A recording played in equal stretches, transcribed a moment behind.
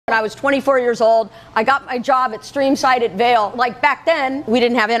When I was 24 years old, I got my job at Streamside at Vail. Like back then, we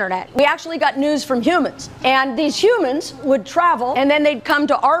didn't have internet. We actually got news from humans. And these humans would travel, and then they'd come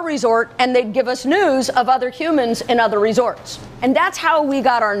to our resort, and they'd give us news of other humans in other resorts. And that's how we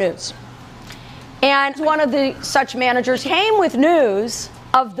got our news. And one of the such managers came with news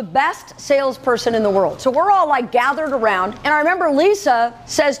of the best salesperson in the world. So we're all like gathered around, and I remember Lisa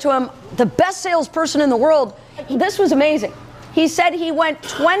says to him, the best salesperson in the world. This was amazing. He said he went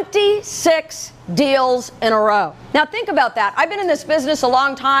 26 deals in a row. Now think about that. I've been in this business a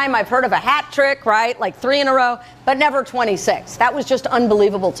long time. I've heard of a hat trick, right? Like 3 in a row, but never 26. That was just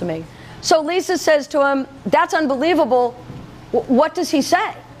unbelievable to me. So Lisa says to him, that's unbelievable. What does he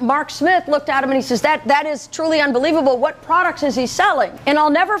say? Mark Smith looked at him and he says, that is truly unbelievable. What products is he selling? And I'll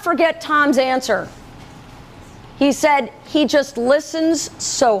never forget Tom's answer. He said, he just listens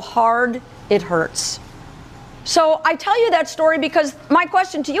so hard it hurts. So I tell you that story because my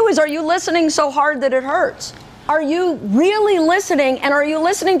question to you is, are you listening so hard that it hurts? Are you really listening, and are you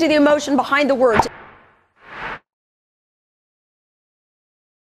listening to the emotion behind the words?